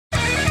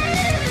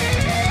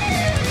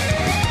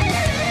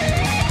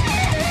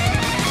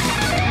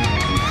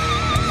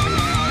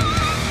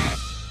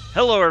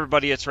Hello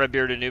everybody, it's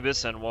Redbeard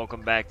Anubis and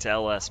welcome back to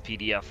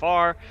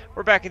LSPDFR.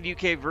 We're back in the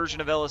UK version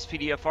of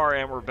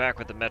LSPDFR and we're back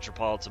with the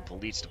Metropolitan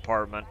Police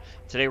Department.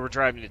 Today we're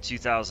driving a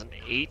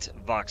 2008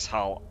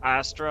 Vauxhall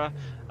Astra.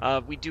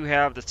 We do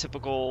have the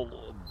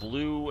typical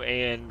blue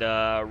and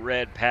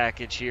red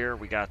package here.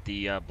 We got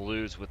the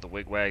blues with the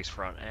wigwags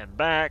front and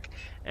back.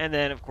 And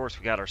then of course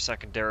we got our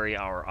secondary,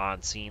 our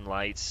on-scene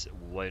lights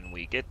when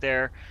we get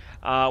there.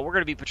 We're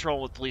going to be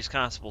patrolling with Police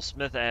Constable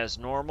Smith as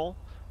normal.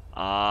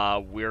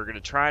 We're going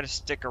to try to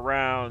stick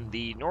around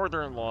the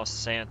northern Los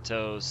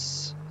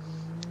Santos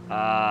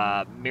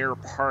Mirror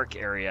Park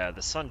area.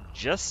 The sun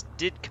just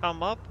did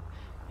come up,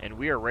 and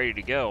we are ready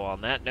to go.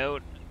 On that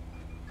note,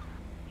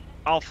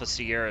 Alpha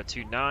Sierra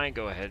 29,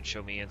 go ahead and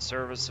show me in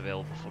service,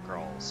 available for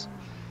calls.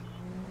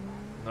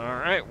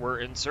 Alright, we're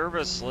in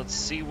service. Let's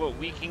see what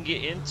we can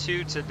get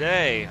into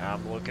today.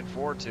 I'm looking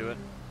forward to it.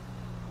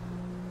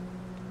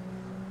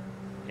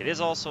 It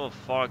is also a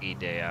foggy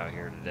day out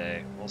here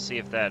today. We'll see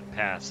if that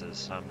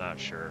passes. I'm not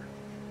sure.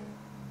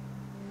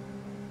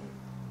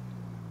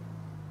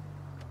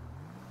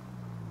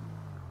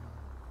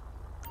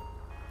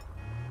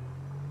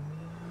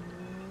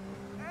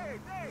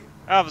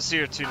 Alpha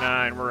Sierra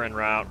 29, we're en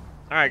route.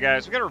 Alright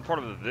guys, we got a report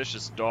of a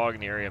vicious dog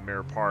in the area of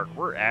Mirror Park.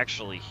 We're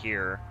actually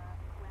here.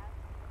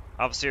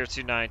 Alpha Sierra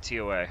 29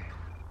 TOA.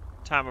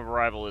 Time of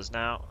arrival is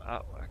now.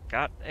 Oh, I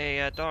got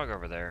a dog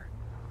over there.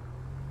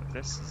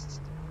 This is...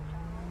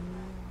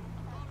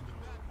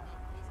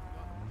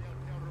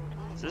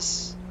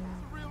 Let's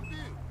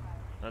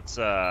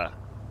go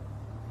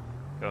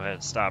ahead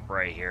and stop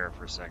right here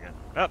for a second.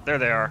 Oh, there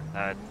they are.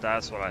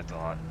 That's what I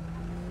thought.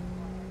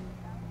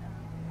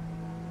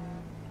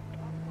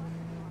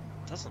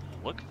 Doesn't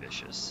look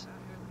vicious.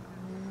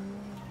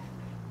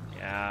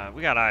 Yeah,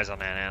 we got eyes on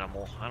that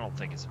animal. I don't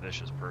think it's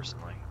vicious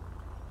personally.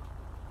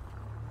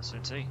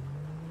 Soon see.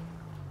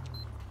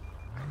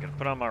 I'm gonna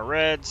put on my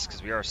reds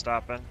because we are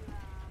stopping.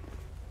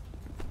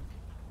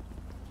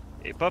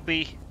 Hey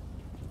puppy.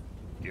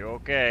 You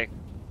okay?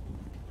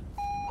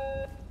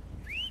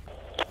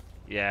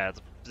 Yeah,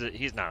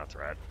 he's not a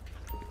threat.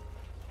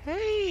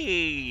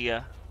 Hey!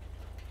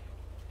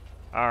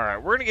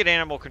 Alright, we're gonna get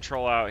animal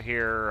control out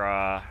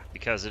here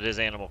because it is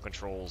animal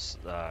control's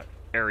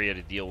area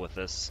to deal with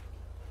this.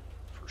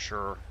 For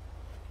sure.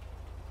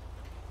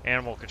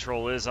 Animal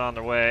control is on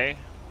their way.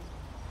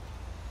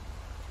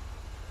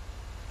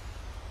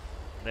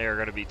 They are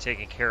going to be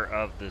taking care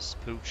of this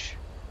pooch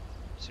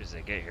as soon as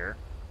they get here.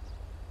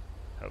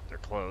 Hope they're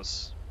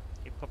close.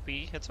 Hey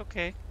puppy, it's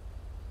okay.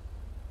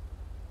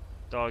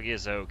 Dog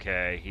is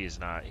okay. He's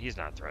not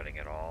threatening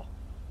at all.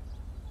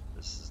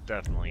 This is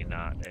definitely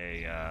not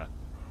a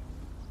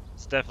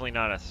it's definitely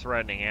not a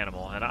threatening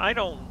animal, and I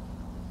don't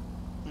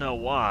know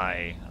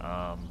why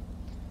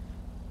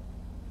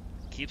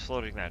keeps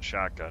loading that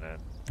shotgun in.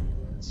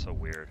 It's so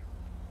weird.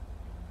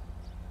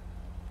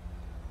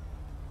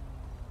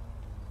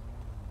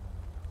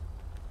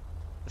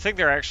 I think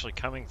they're actually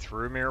coming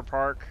through Mirror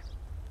Park.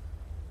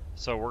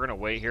 So we're gonna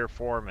wait here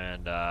for him,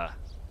 and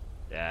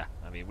yeah,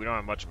 I mean we don't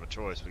have much of a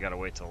choice. We gotta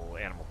wait till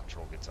animal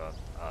control gets on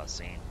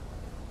scene.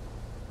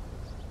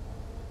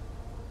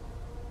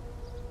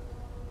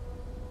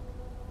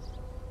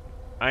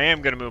 I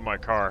am gonna move my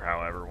car,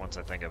 however, once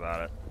I think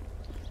about it.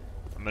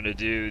 I'm gonna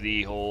do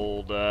the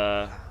hold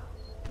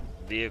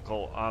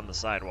vehicle on the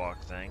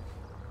sidewalk thing,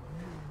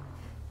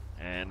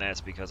 and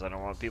that's because I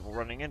don't want people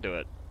running into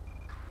it.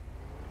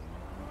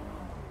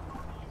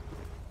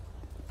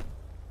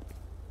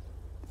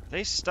 Are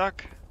they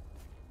stuck?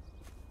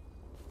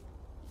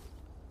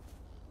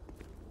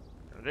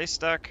 Are they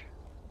stuck?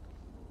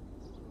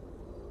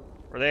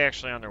 Or are they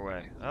actually on their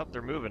way? Oh,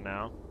 they're moving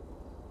now.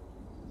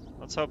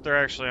 Let's hope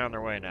they're actually on their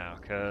way now,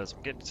 because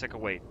I'm getting sick of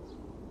waiting.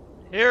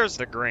 Here's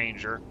the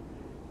Granger.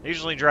 I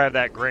usually drive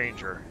that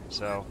Granger,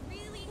 so.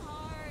 Really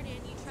hard and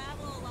you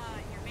travel a lot.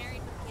 You're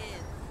married with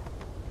kids.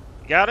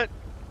 You got it?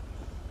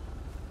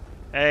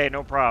 Hey,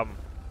 no problem.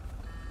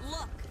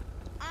 Look,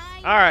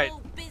 I'm Alright.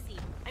 busy.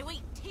 I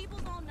wait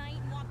tables all night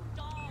and walk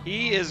dogs.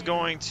 He is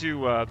going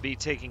to be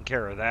taking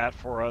care of that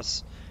for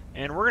us,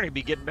 and we're going to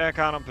be getting back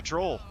out on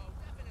patrol.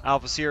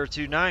 Alpha Sierra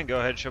 29, go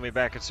ahead and show me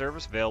back in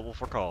service, available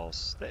for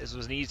calls. This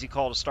was an easy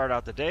call to start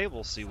out the day.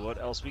 We'll see what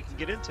else we can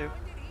get into.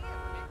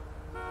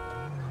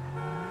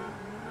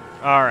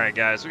 Alright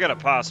guys, we got a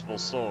possible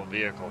stolen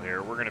vehicle here.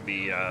 We're going to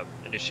be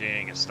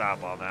initiating a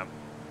stop on them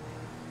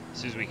as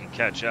soon as we can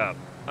catch up.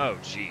 Oh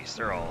jeez,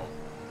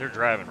 they're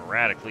driving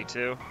erratically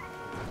too.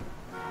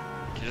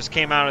 It just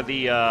came out of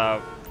the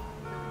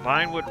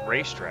Vinewood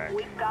racetrack.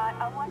 We've got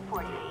a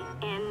 140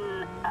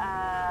 in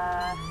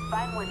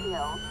Vinewood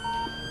Hills.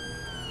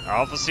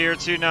 Alpha Sierra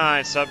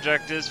 29,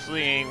 subject is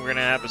fleeing. We're going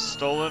to have a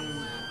stolen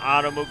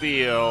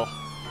automobile.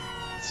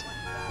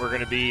 We're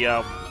going to be,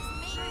 oh,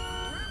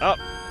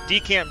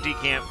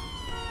 decamp.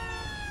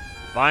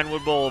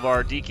 Vinewood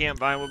Boulevard, decamp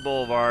Vinewood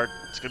Boulevard.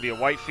 It's going to be a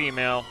white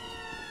female.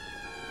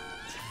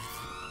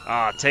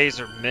 Ah,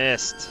 taser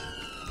missed.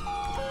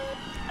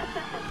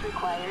 Assistance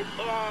required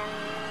in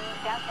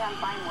downtown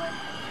Vinewood.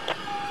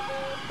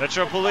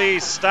 Metro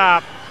Police,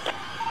 stop.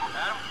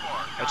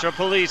 Metro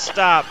Police,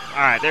 stop.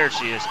 All right, there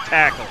she is.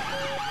 Tackle.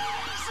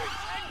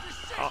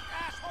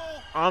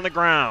 On the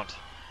ground.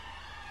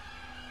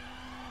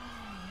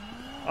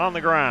 On the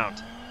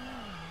ground.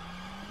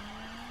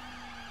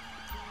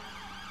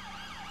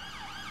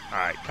 All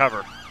right,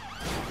 cover.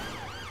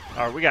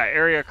 All right, we got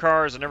area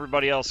cars and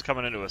everybody else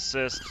coming in to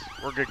assist.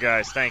 We're good,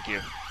 guys. Thank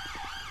you.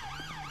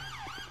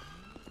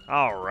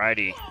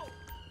 Alrighty.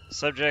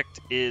 Subject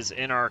is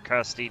in our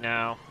custody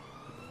now.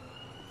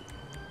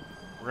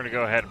 We're going to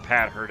go ahead and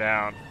pat her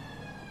down.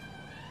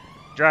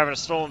 Driving a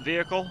stolen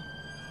vehicle?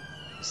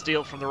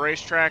 Steal from the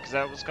racetrack? Is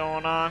that what's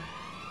going on?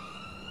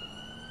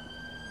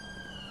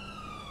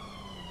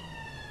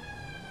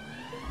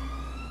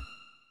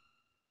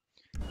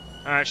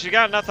 Alright, she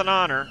got nothing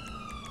on her.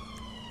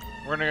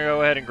 We're going to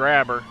go ahead and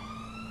grab her.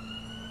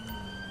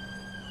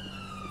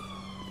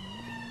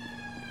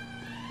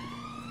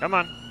 Come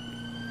on.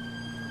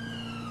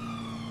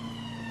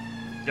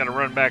 Gotta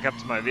run back up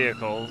to my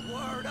vehicle.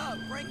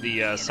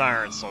 The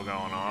siren's still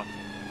going off.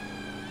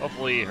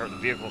 Hopefully the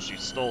vehicle she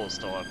stole is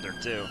still up there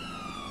too.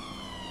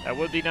 That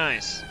would be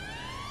nice.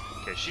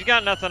 Okay, she's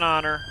got nothing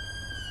on her.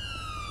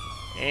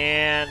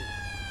 And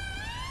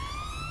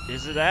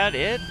is that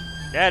it?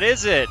 That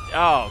is it.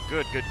 Oh,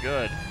 good, good,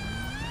 good.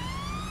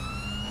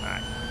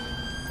 Alright.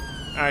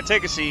 Alright,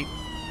 take a seat.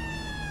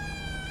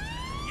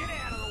 Get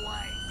out of the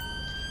way.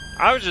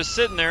 I was just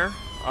sitting there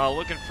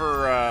looking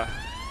for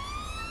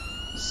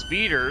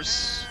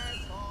speeders,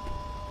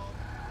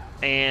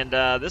 and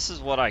this is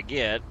what I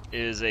get,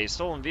 is a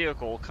stolen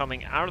vehicle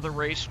coming out of the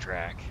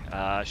racetrack.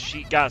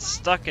 She got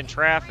stuck in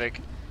traffic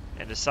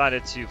and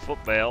decided to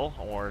foot bail,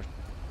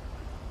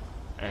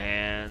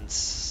 and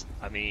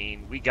I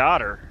mean, we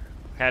got her.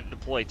 Had to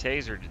deploy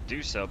taser to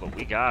do so, but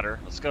we got her.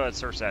 Let's go ahead and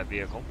search that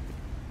vehicle.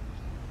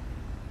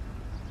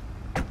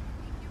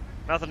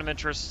 Nothing of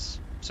interest.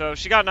 So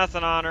she got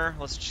nothing on her.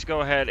 Let's just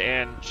go ahead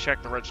and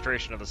check the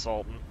registration of the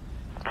Sultan.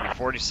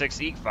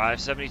 46 Eek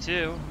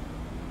 572.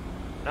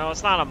 No,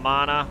 it's not a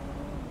Mana.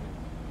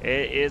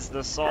 It is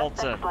the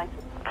Sultan.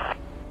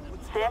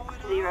 60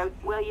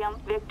 William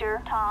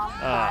Victor Tom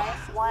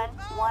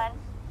 511.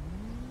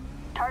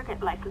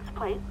 Target license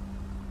plate.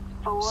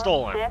 4,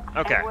 Stolen. 6,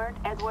 Okay. Edward,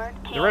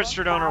 The King,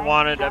 registered owner 5,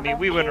 wanted, I mean,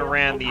 we wouldn't have 7,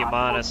 ran the 2,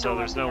 Amana, so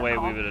there's no way we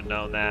vehicle. would have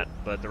known that,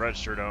 but the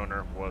registered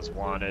owner was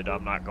wanted.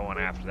 I'm not going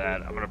after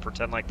that. I'm going to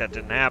pretend like that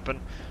didn't happen.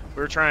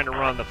 We were trying to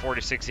run the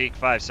 46 Eek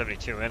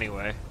 572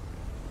 anyway.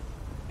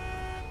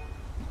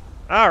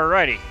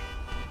 Alrighty.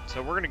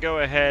 So we're going to go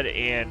ahead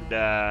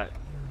and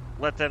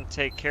let them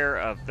take care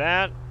of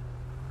that.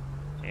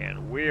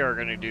 And we are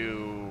going to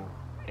do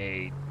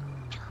a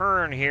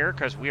turn here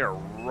because we are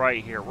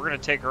right here. We're going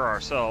to take her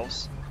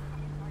ourselves.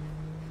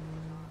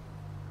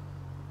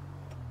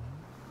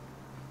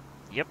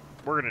 Yep,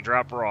 we're going to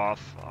drop her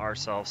off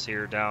ourselves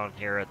here down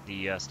here at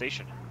the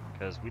station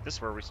because this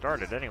is where we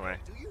started anyway.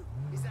 Do you?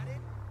 Is that it?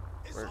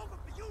 It's Where- over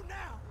for you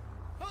now.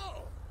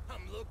 Oh,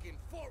 I'm looking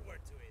forward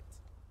to it.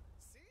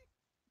 See?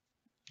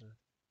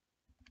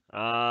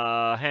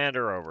 Hand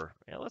her over.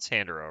 Yeah, let's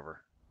hand her over.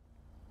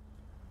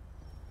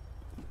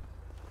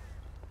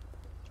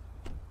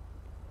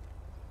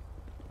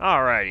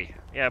 Alrighty.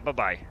 Yeah,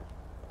 bye-bye.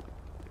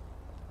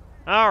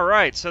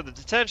 Alright, so the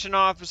detention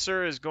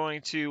officer is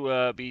going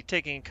to be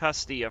taking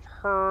custody of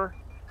her.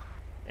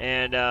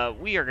 And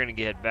we are going to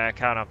get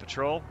back out on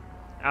patrol.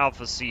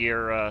 Alpha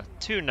Sierra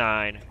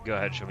 29. Go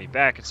ahead and show me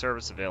back in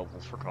service, available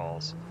for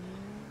calls.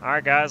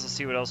 Alright guys, let's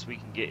see what else we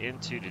can get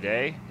into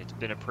today. It's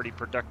been a pretty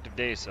productive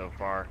day so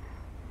far.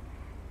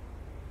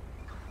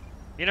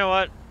 You know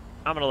what?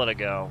 I'm going to let it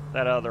go.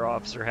 That other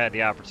officer had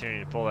the opportunity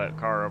to pull that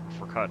car over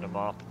for cutting him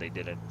off, but they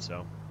didn't,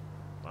 so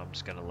I'm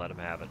just going to let him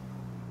have it.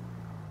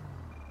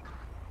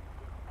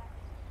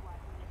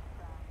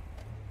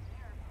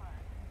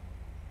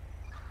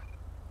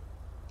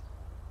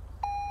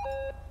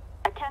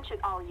 Attention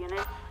all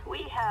units.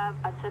 We have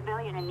a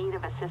civilian in need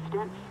of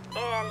assistance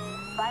in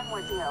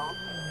Vinewood Hills.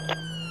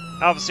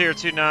 Alpha Sierra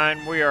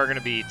 29, we are going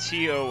to be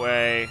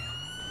TOA.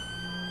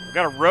 We've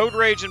got a road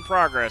rage in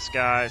progress,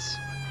 guys.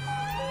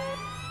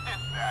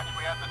 Dispatch,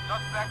 we have the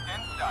suspect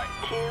in sight.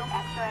 2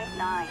 X-ray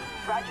 9.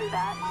 Roger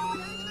that.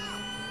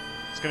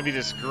 It's going to be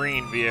this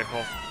green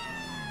vehicle.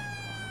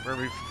 We're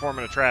going to be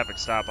performing a traffic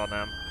stop on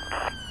them.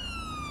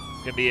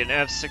 It's going to be an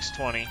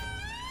F620.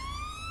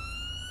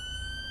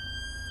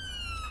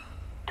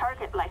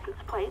 Target license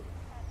plate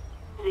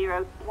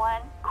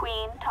 01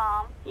 Queen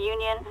Tom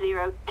Union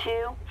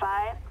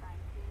 025.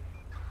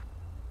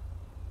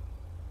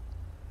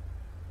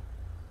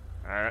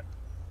 Alright.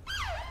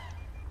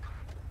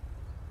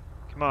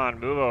 Come on,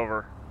 move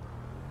over.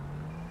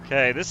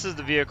 Okay, this is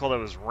the vehicle that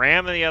was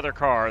ramming the other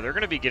car. They're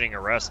going to be getting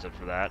arrested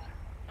for that.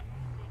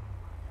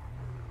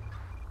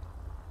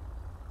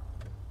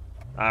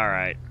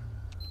 Alright.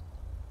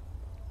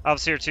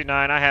 Officer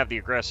 29, I have the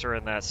aggressor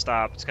in that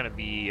stop. It's going to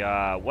be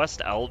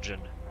West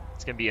Elgin.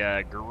 It's going to be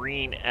a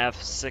green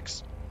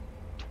F620.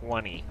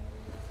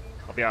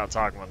 I'll be out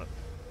talking with him.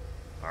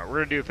 Alright, we're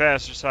going to do a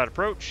passenger side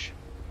approach.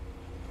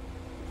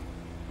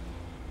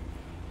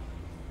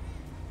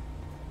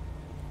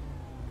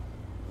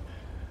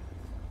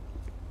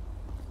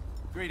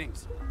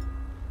 Greetings.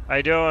 How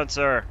you doing,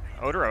 sir?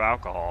 Odor of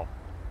alcohol.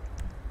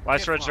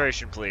 License Get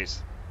registration,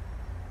 please.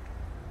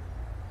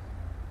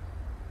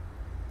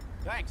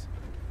 Thanks.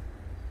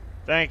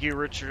 Thank you,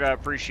 Richard. I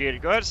appreciate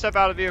it. Go ahead and step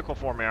out of the vehicle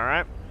for me,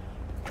 alright?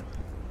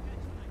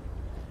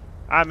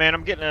 Alright, man,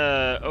 I'm getting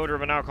a odor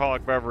of an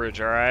alcoholic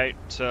beverage, alright?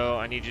 So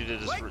I need you to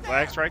just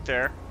relax right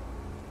there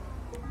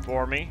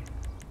for me.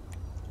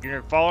 You're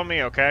gonna follow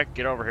me? Okay,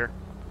 get over here.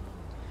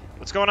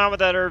 What's going on with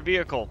that other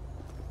vehicle?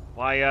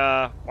 Why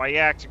you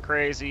acting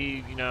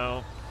crazy? You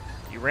know,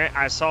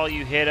 I saw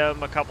you hit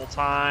him a couple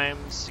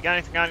times. You got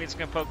anything on you that's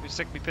gonna poke me,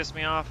 stick me, piss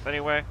me off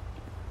anyway?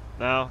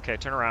 No? Okay,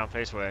 turn around,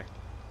 face away.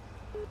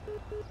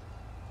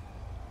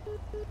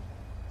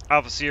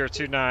 Alpha Sierra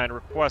 29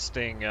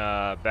 requesting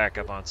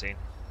backup on scene.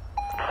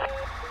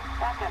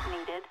 Backup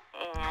needed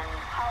in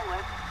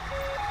Hollywood.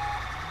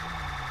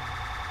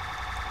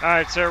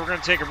 Alright, sir, we're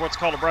gonna take what's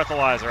called a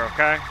breathalyzer,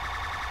 okay?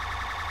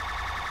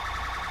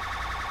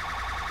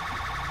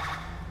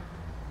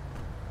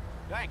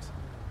 Thanks.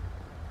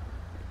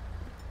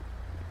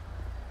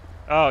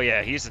 Oh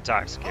yeah, he's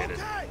intoxicated.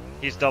 Okay.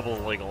 He's double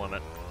the legal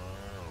limit.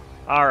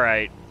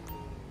 Alright.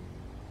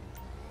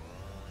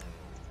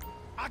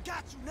 I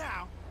got you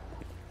now.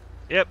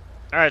 Yep.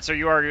 Alright, so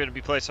you are going to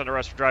be placed under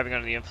arrest for driving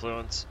under the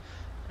influence,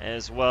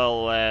 as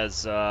well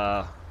as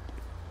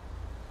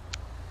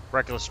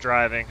reckless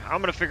driving.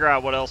 I'm going to figure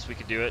out what else we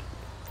could do it.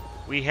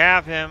 We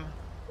have him.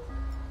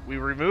 We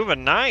remove a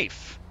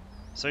knife.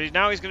 So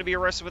now he's going to be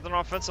arrested with an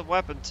offensive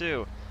weapon,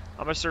 too.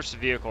 I'm going to search the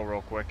vehicle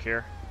real quick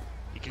here.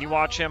 Can you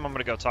watch him? I'm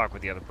going to go talk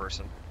with the other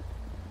person.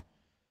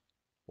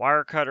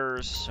 Wire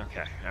cutters.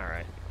 Okay,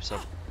 alright. So,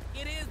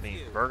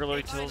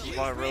 burglary tools is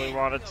what I really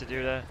wanted to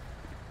do that.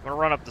 I'm going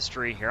to run up the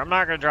street here. I'm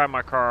not going to drive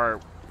my car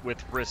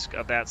with risk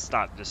of that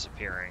stock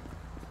disappearing.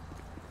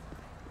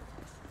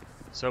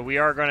 So we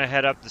are going to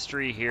head up the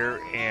street here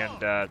and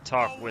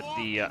talk with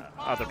the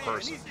other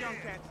person.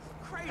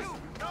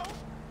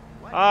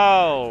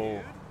 Oh,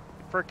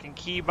 freaking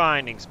key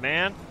bindings,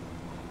 man.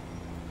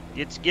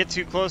 You get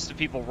too close to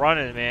people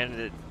running, man,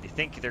 that you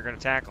think they're going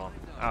to tackle them.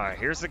 All right,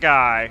 here's the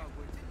guy.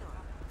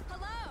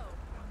 Hello.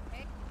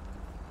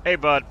 Hey,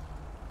 bud.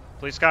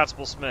 Police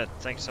Constable Smith.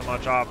 Thanks so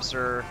much,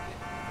 officer.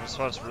 This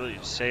one's really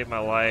saved my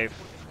life.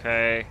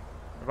 Okay.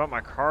 What about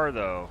my car,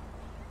 though?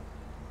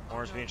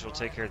 Orange Beach will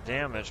take care of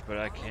damage, but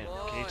I can't.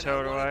 Can you tow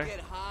it away?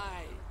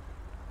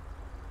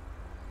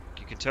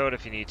 You can tow it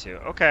if you need to.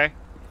 Okay.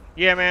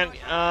 Yeah,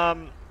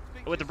 man.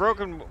 With the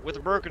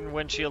broken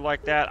windshield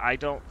like that, I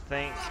don't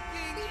think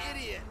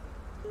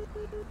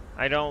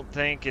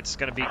it's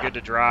gonna be good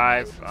to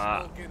drive.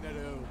 Yeah,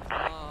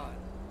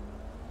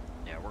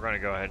 we're gonna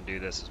go ahead and do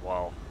this as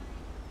well.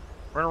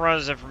 We're gonna run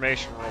this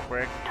information real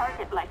quick.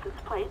 Target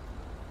license plate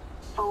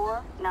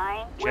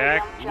 49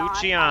 Jack William John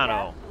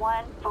Luciano.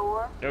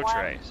 141. No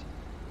trace.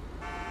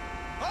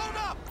 Hold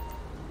up.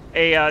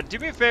 Hey, do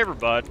me a favor,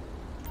 bud.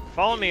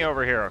 Follow me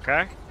over here,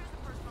 okay?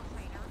 Personal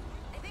trainer.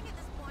 I think at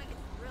this point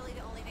it's really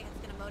the only thing that's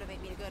going to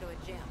motivate me to go to a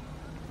gym.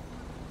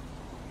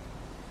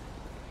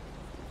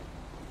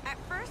 At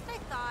first I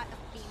thought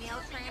a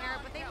female trainer,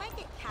 but they might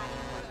get catty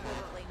or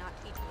deliberately not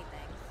teach me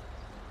things.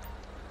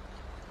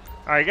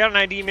 Alright, you got an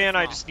ID, man?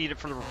 I just need it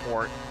for the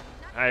report.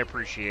 I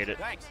appreciate it.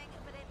 Thanks.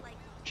 But it, like,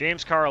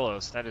 James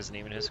Carlos. That isn't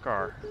even his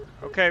car.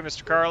 Okay,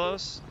 Mr.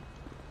 Carlos.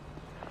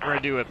 We're going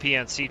to do a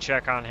PNC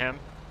check on him.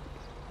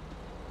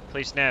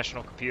 Police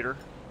National Computer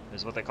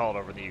is what they call it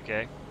over in the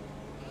UK.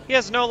 He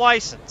has no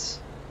license.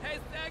 Hey,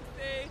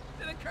 sexy.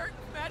 Do the curtains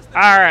match the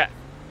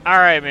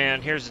Alright,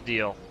 man. Here's the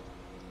deal.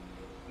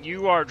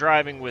 You are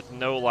driving with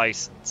no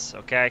license,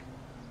 okay?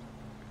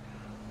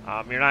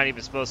 You're not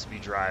even supposed to be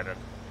driving.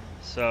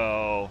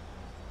 So,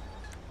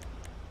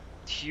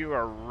 you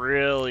are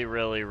really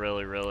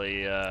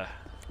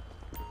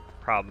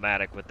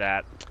problematic with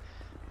that.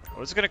 I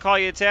was going to call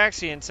you a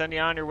taxi and send you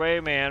on your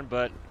way, man,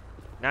 but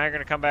now you're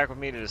going to come back with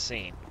me to the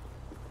scene.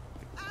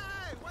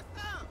 Hey, what's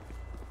up?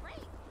 great.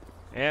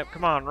 Yep,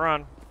 come on,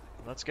 run.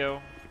 Let's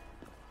go.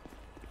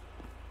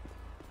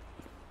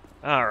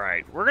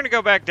 Alright, we're going to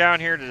go back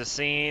down here to the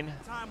scene.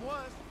 Time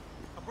was.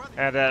 A brother.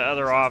 Have that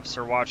other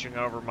officer watching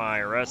over my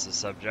arrest of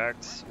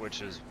subjects,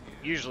 which is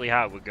usually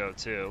how it would go,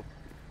 too.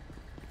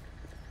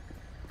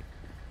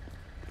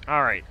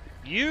 Alright,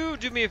 you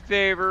do me a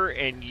favor,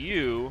 and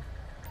you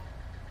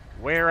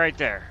wait right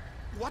there.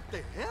 What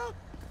the hell?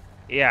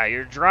 Yeah,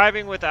 you're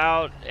driving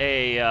without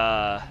a,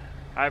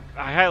 I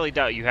highly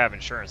doubt you have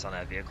insurance on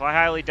that vehicle. I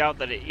highly doubt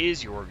that it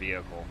is your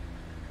vehicle.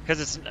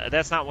 Because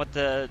that's not what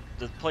the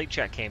plate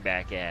check came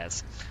back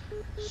as.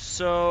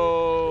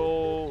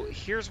 So,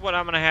 here's what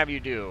I'm going to have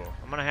you do.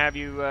 I'm going to have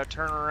you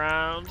turn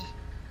around.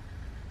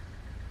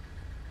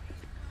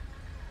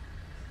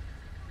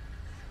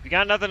 If you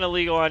got nothing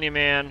illegal on you,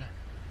 man,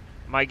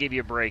 I might give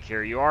you a break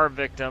here. You are a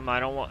victim. I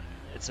don't want...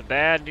 It's a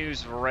bad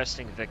news of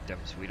arresting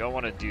victims. We don't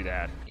want to do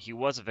that. He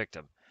was a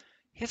victim.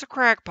 He has a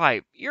crack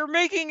pipe. You're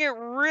making it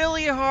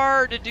really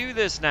hard to do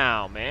this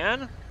now,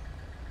 man.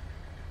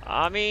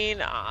 I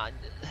mean,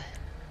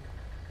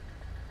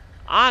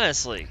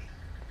 honestly.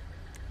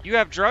 You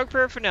have drug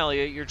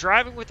paraphernalia. You're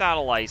driving without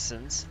a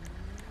license.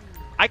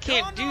 I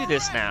can't do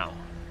this now.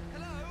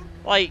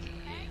 Like,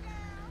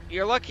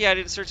 you're lucky I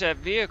didn't search that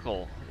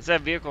vehicle. Is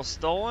that vehicle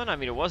stolen? I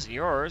mean, it wasn't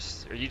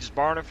yours. Are you just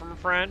borrowing it from a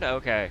friend?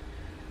 Okay.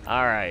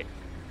 Alright.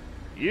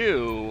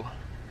 You...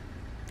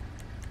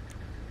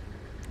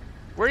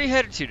 Where are you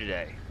headed to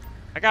today?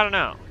 I gotta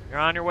know. You're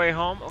on your way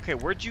home? Okay,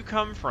 where'd you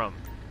come from?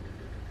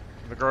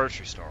 From the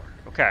grocery store.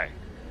 Okay.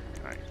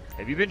 Alright.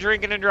 Have you been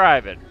drinking and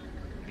driving?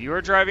 If you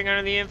are driving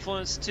under the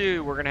influence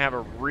too, we're gonna have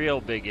a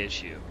real big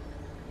issue.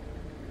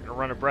 We're gonna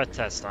run a breath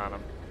test on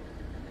him.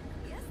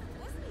 Yes,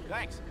 it was me.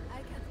 Thanks. I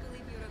can't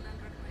believe you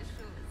remembered my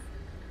shoes.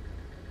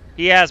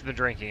 He has been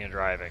drinking and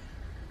driving.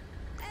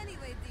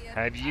 Anyway, dear.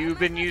 Have you my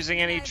been husband using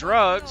and any I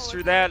drugs both know through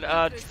you're that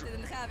interested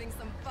in having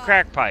some fun.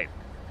 crack pipe?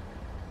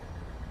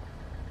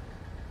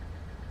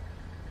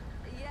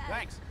 Yes,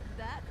 Thanks.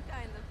 that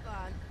kind of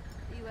fun.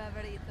 You ever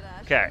eat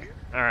Russian? Okay.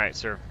 Alright,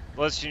 sir.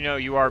 Lets you know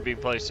you are being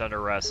placed under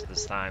arrest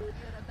this time. You're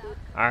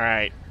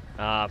about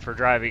Alright. For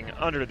driving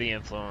under the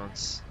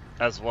influence,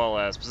 as well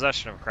as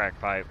possession of a crack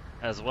pipe,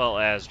 as well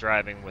as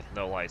driving with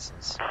no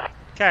license.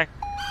 Okay.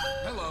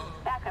 Hello.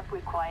 Backup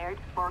required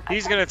for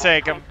He's gonna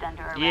take him. placed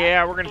under arrest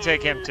Yeah, we're gonna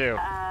take him in, too.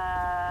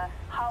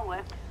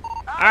 Holwick.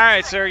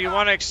 Alright, sir, you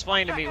want to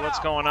explain to me what's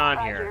going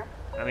on here?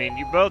 I mean,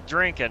 you both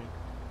drinking.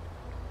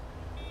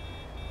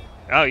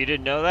 Oh, you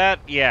didn't know that?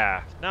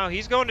 Yeah. No,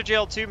 he's going to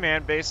jail too,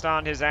 man, based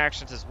on his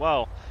actions as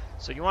well.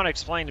 So you want to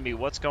explain to me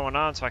what's going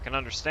on so I can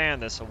understand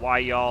this and why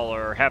y'all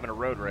are having a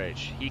road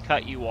rage. He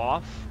cut you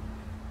off?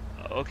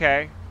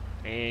 Okay.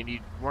 And you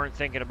weren't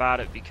thinking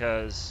about it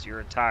because you're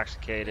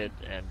intoxicated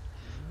and...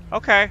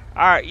 Okay.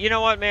 Alright, you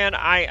know what, man?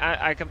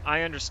 I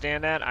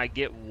understand that. I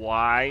get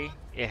why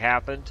it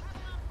happened.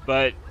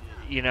 But,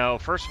 you know,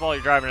 first of all,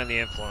 you're driving under the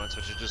influence,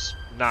 which is just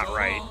not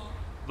right.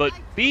 But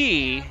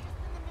B...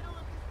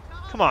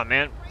 Come on,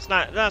 man. It's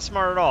not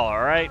smart at all,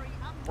 alright?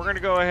 We're going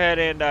to go ahead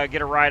and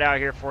get a ride out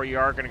here for you. You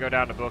are going to go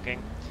down to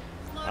booking.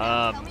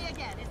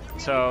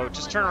 So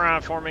just turn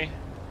around for me.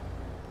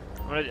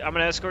 I'm going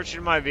to escort you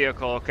to my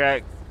vehicle,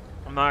 okay?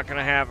 I'm not going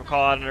to have a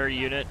call out under a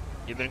unit.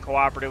 You've been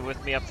cooperative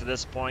with me up to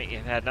this point.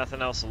 You've had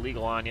nothing else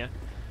illegal on you.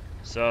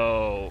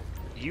 So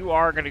you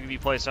are going to be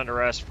placed under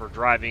arrest for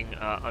driving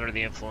under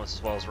the influence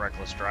as well as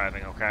reckless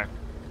driving, okay?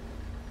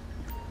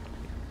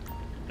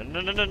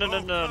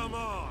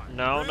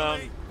 No.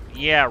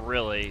 Yeah,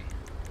 really.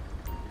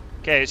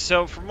 Okay,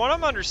 so from what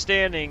I'm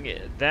understanding,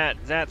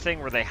 that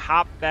thing where they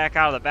hop back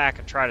out of the back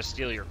and try to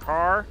steal your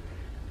car,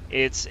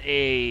 it's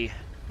an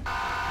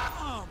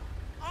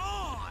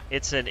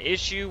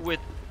issue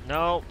with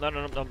no.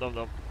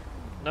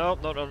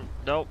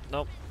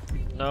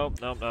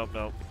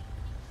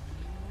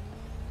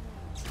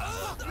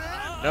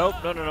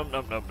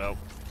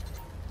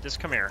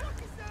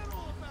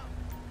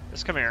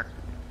 Just come here.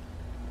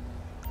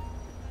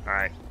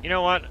 Alright, you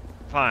know what?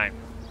 Fine.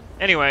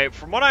 Anyway,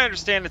 from what I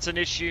understand, it's an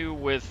issue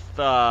with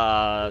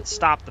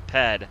Stop the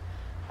Ped,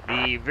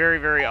 the very,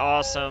 very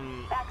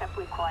awesome Backup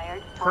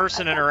required for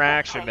person a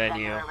interaction placed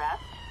menu. under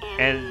arrest in,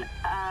 And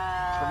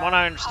from what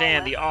I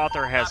understand, the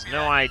author has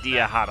no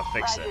idea how to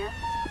fix it. Roger.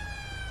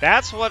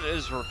 That's what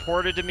is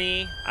reported to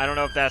me. I don't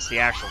know if that's the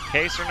actual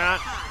case or not.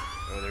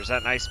 Oh, there's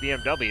that nice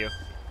BMW.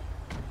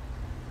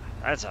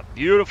 That's a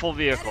beautiful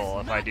vehicle,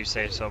 if I do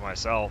say so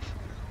myself.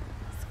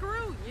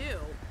 Screw you.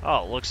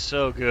 Oh, it looks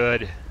so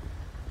good.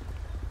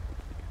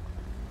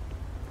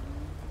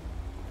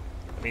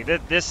 I mean,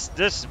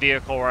 this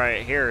vehicle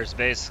right here is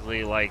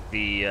basically like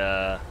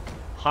the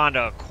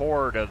Honda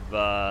Accord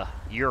of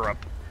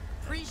Europe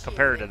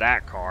compared to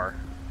that car.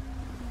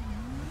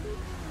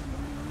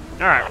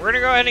 All right, we're gonna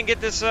go ahead and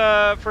get this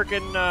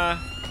freaking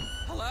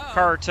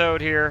car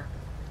towed here.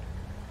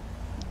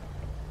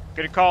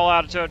 Gonna call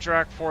out a tow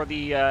truck for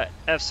the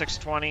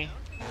F620.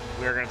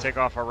 We are gonna take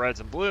off our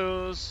reds and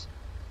blues.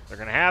 They're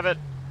gonna have it.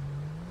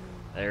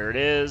 There it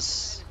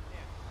is.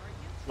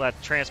 Let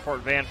the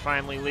transport van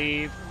finally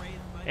leave.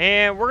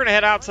 And we're going to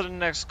head out to the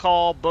next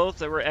call. Both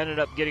that were ended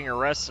up getting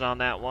arrested on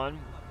that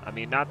one. I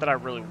mean, not that I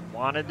really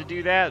wanted to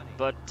do that,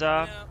 but,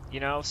 you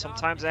know,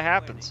 sometimes it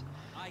happens.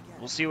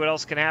 We'll see what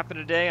else can happen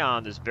today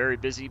on this very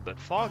busy but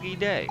foggy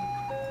day.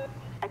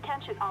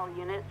 Attention all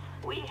units.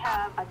 We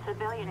have a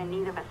civilian in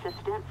need of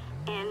assistance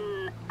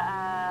in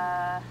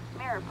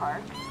Mirror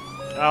Park.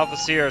 Alpha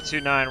Sierra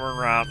 29, we're en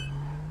route.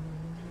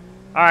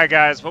 Alright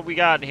guys, what we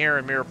got in here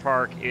in Mirror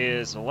Park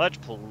is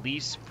alleged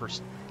police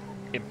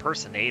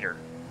impersonator.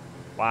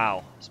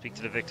 Wow. Speak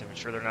to the victim,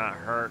 ensure they're not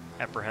hurt,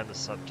 apprehend the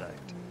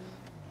subject.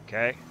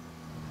 Okay.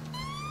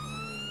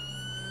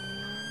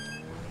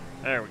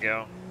 There we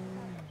go.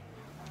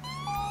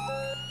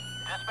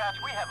 Dispatch,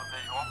 we have a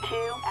visual. 2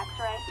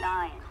 X-ray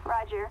 9.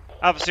 Roger.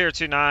 Alpha Sierra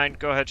 29,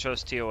 go ahead, show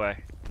us TOA.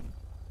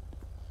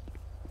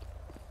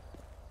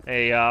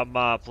 Hey, I'm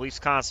Police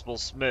Constable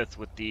Smith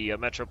with the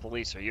Metro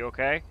Police. Are you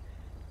okay?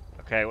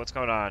 Okay, what's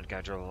going on? Guy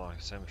drove along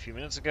a few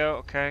minutes ago.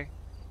 Okay.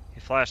 He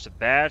flashed a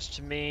badge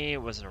to me.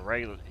 It wasn't a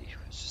regular. It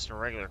was just a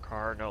regular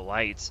car, no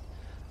lights.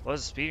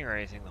 Wasn't speeding or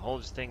anything. The whole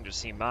thing just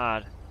seemed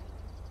odd.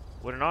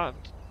 Would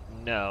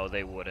No,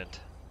 they wouldn't.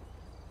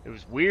 It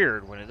was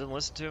weird. When it didn't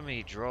listen to him,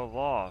 he drove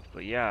off.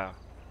 But yeah,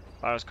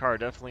 thought his car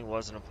definitely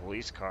wasn't a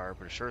police car,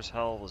 but it sure as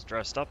hell was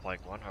dressed up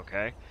like one.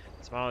 Okay,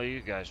 it's model you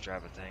guys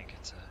drive, I think.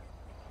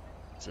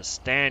 It's a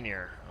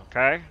Stanier.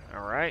 Okay,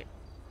 all right.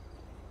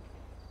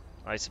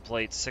 License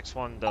plate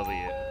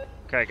 61W.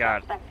 Okay,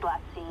 got it. Suspect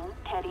last seen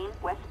heading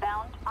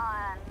westbound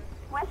on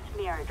West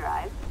Mirror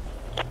Drive.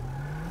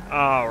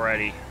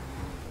 Alrighty.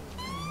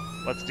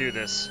 Let's do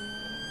this.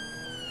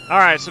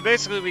 Alright, so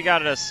basically we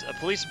got a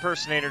police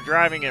impersonator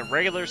driving a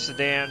regular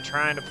sedan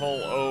trying to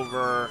pull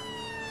over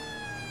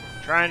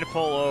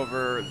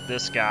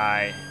this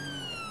guy.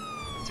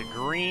 It's a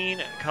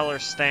green color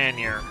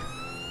Stanier.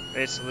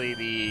 Basically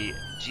the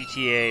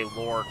GTA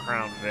lore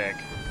Crown Vic.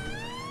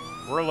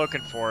 We're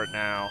looking for it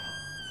now.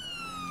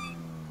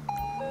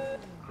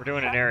 We're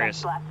doing an area.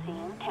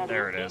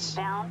 There it is.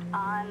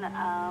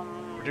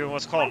 We're doing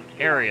what's called an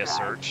area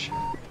search.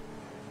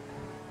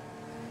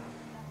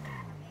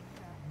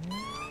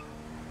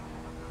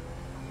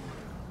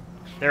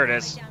 There it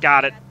is.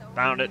 Got it.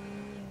 Found it.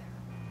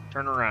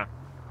 Turn around.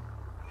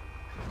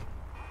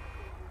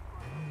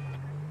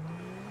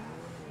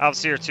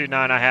 Officer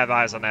 29, I have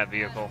eyes on that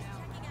vehicle.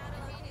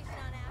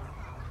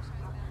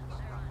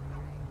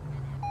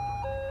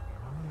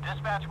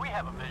 Dispatch, we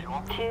have a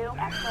visual. 2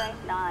 X-ray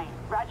 9.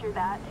 Roger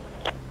that.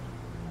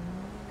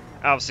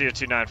 Officer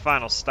 29,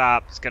 final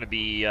stop. It's going to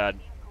be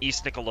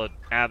East Nicola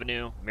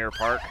Avenue, Mirror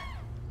Park.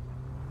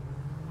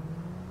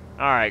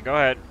 Alright, go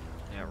ahead.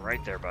 Yeah,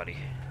 right there, buddy.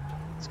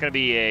 It's going to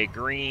be a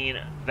green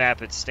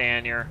Vapid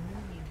Stanier.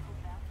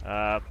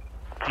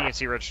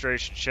 PNC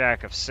registration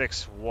check of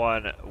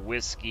 61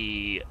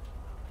 Whiskey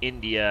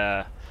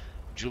India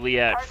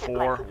Juliet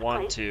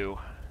 412.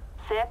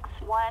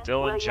 6-1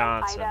 Dylan William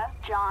Johnson. Ida,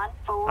 John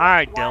 4.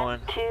 Alright, Dylan.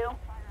 2.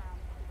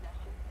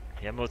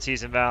 The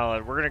MOT's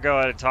invalid. We're going to go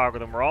ahead and talk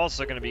with them. We're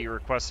also going to be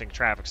requesting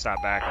traffic stop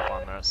backup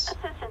on this.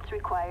 Assistance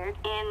required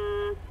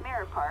in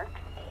Mirror Park.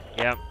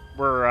 Yep.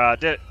 We're,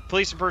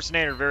 police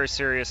impersonator, very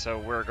serious, so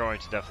we're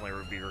going to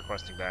definitely be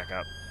requesting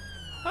backup.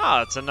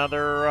 Oh, it's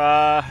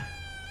another,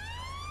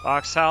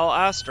 Vauxhall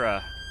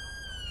Astra.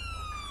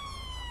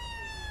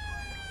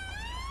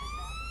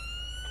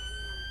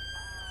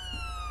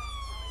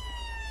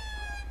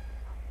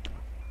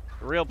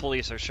 The real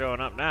police are showing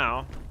up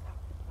now.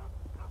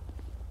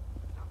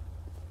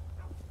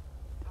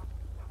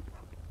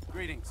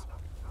 Greetings.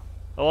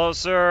 Hello,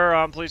 sir.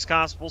 I'm Police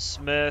Constable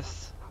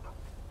Smith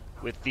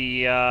with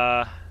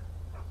the,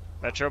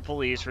 Metro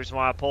Police. Reason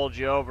why I pulled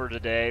you over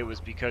today was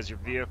because your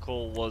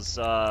vehicle was,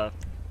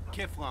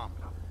 Kiflam.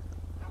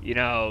 you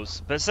know,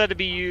 been said to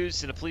be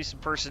used in a police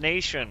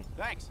impersonation.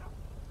 Thanks.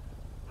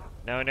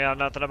 No,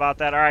 nothing about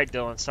that. All right,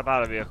 Dylan, step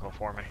out of the vehicle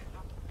for me.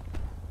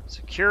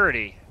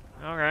 Security.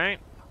 All right.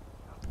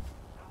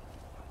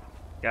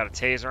 Got a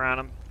taser on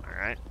him. All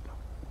right.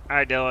 All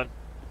right, Dylan.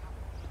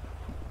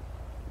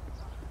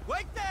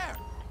 Wait there!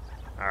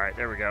 All right,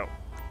 there we go.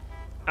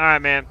 All right,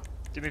 man.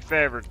 Do me a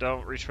favor.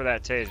 Don't reach for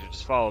that taser.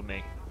 Just follow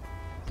me.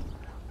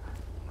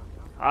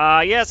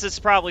 Yes, it's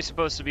probably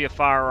supposed to be a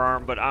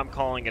firearm, but I'm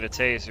calling it a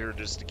taser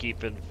just to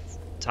keep in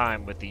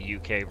time with the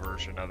UK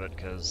version of it,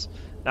 because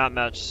not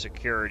much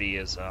security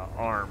is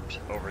armed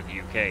over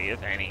the UK,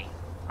 if any.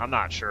 I'm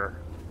not sure.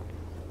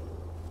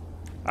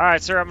 All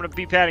right, sir, I'm going to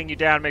be patting you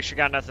down. Make sure you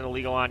got nothing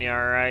illegal on you,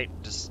 all right?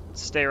 Just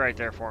stay right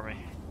there for me.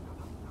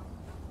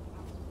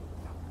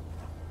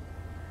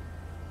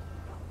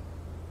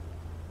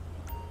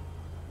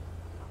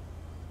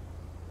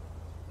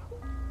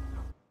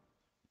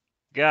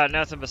 Got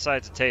nothing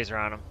besides a taser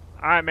on him.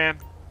 All right, man.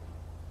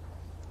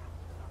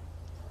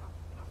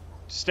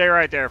 Stay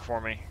right there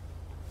for me.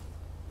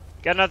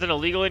 Got nothing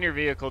illegal in your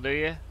vehicle, do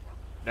you?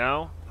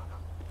 No?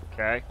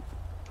 Okay.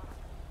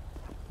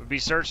 We'll be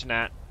searching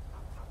that.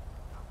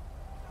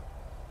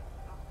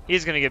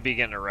 He's going to be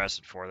getting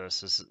arrested for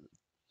this. This is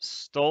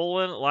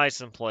stolen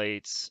license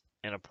plates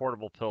and a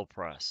portable pill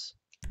press.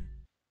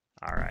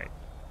 All right.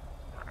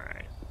 All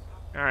right.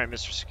 All right,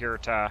 Mr.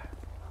 Securita.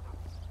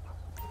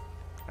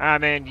 Ah,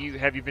 man,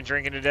 have you been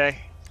drinking today?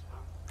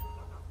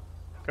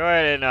 Go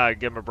ahead and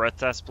give him a breath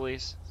test,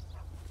 please.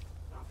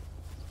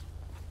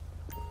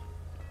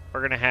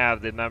 We're gonna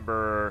have the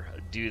member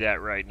do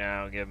that right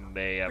now. Give him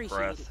a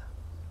breath.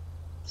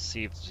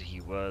 See if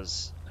he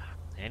was,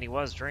 and he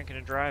was drinking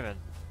and driving.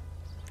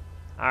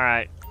 All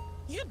right.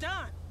 You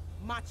done,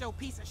 macho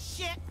piece of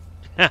shit.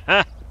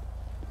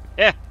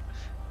 Yeah,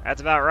 that's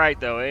about right,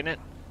 though, ain't it?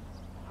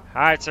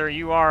 All right, sir,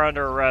 you are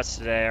under arrest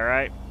today. All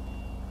right.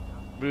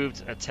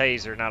 Moved a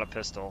taser, not a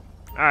pistol.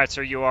 Alright,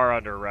 sir, you are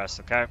under arrest,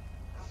 okay?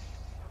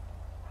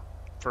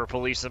 For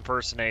police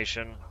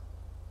impersonation.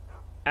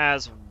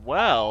 As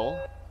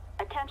well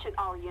Attention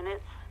all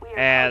units. We are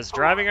as advised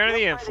driving under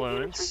the no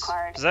further use influence,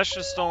 required. possession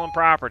of stolen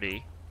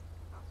property,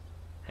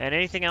 and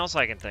anything else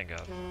I can think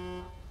of.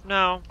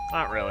 No,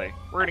 not really.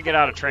 We're going to get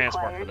out of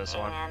transport for this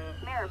one.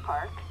 In Mirror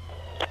Park.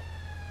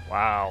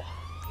 Wow.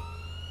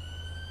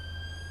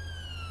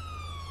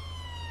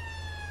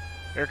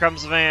 Here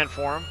comes the van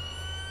for him.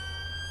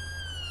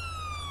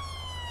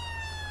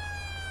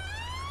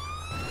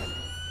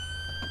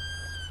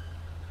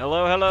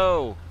 Hello,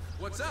 hello.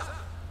 What's up?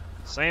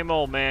 Same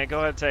old man. Go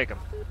ahead and take him.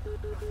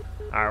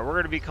 Alright, we're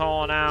going to be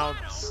calling out...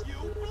 You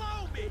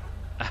blow me.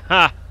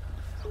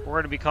 We're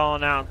going to be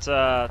calling out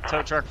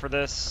tow truck for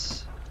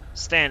this.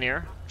 Stand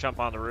here. Jump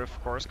on the roof,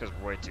 of course, because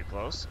we're way too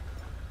close.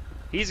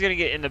 He's going to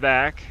get in the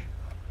back.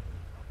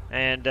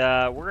 And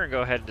we're going to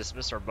go ahead and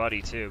dismiss our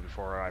buddy, too,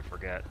 before I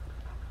forget.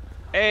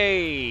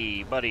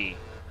 Hey, buddy.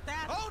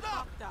 That's Hold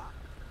up. fucked up.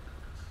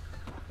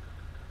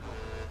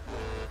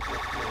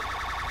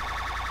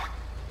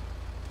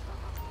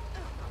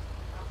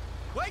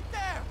 Wait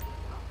there.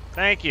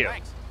 Thank you.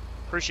 Thanks.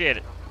 Appreciate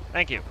it.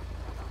 Thank you.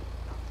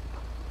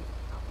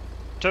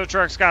 Tow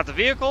truck's got the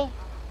vehicle.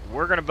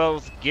 We're going to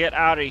both get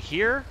out of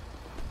here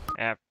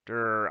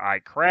after I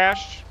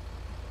crashed.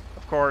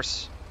 Of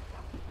course.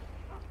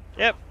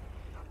 Yep.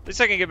 At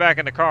least I can get back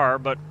in the car,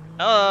 but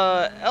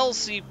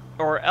LSPDFR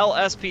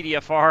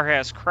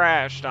has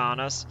crashed on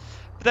us.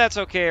 But that's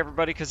okay,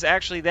 everybody, because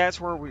actually that's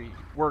where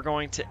we're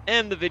going to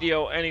end the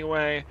video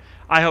anyway.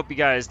 I hope you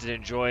guys did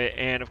enjoy it,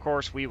 and of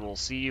course we will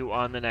see you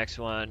on the next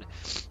one.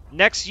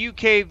 Next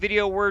UK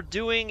video we're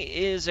doing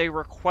is a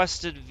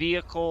requested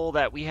vehicle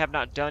that we have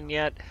not done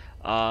yet.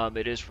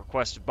 It is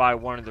requested by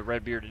one of the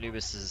Redbeard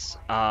Anubis'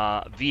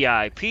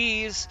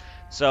 VIPs,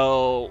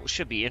 so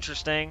should be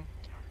interesting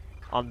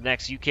on the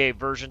next UK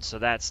version. So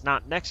that's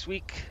not next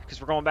week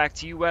because we're going back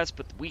to US,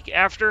 but the week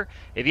after.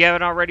 If you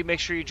haven't already,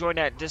 make sure you join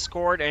that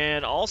Discord,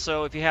 and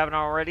also if you haven't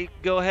already,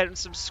 go ahead and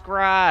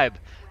subscribe.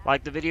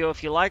 Like the video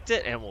if you liked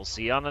it, and we'll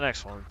see you on the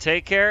next one.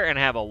 Take care and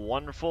have a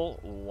wonderful,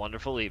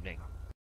 wonderful evening.